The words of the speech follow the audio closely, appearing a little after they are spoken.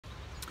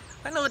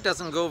I know it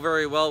doesn't go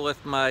very well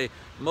with my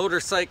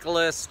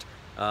motorcyclist,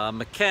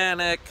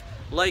 mechanic,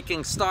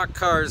 liking stock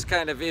cars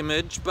kind of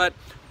image, but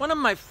one of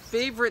my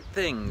favorite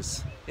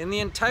things in the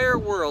entire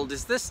world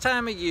is this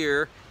time of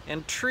year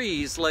and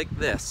trees like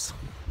this.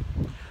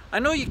 I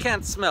know you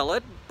can't smell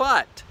it,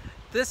 but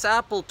this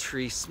apple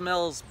tree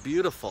smells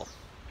beautiful.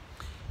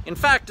 In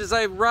fact, as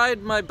I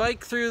ride my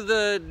bike through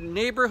the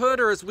neighborhood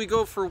or as we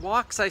go for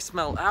walks, I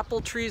smell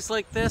apple trees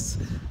like this.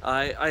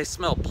 I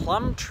smell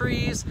plum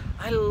trees.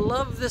 I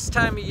love this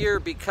time of year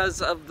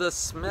because of the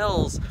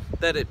smells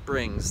that it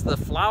brings. The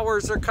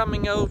flowers are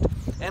coming out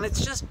and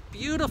it's just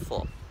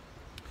beautiful.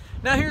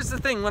 Now here's the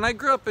thing, when I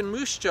grew up in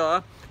Moose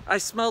Jaw, I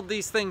smelled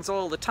these things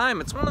all the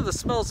time. It's one of the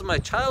smells of my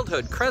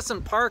childhood.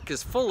 Crescent Park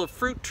is full of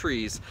fruit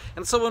trees.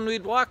 And so when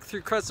we'd walk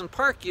through Crescent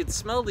Park, you'd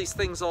smell these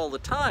things all the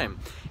time.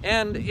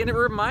 And it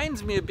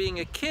reminds me of being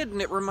a kid,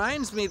 and it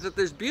reminds me that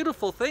there's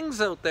beautiful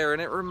things out there,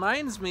 and it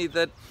reminds me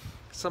that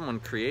someone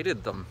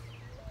created them.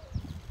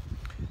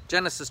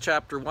 Genesis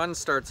chapter 1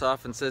 starts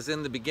off and says,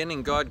 "In the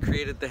beginning God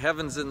created the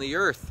heavens and the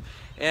earth."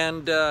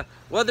 And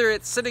whether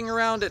it's sitting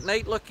around at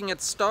night looking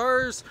at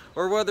stars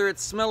or whether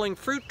it's smelling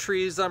fruit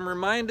trees, I'm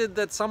reminded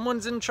that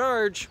someone's in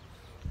charge,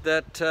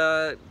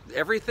 that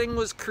everything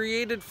was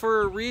created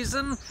for a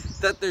reason,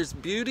 that there's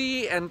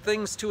beauty and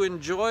things to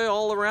enjoy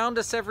all around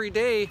us every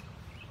day.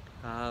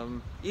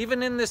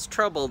 Even in this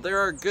trouble, there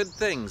are good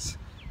things.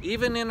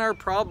 Even in our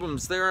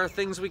problems, there are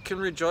things we can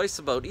rejoice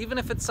about, even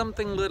if it's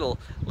something little,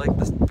 like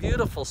this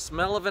beautiful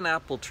smell of an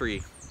apple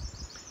tree.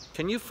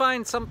 Can you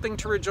find something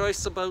to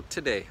rejoice about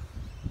today?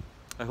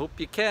 I hope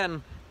you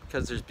can,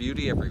 because there's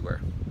beauty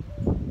everywhere.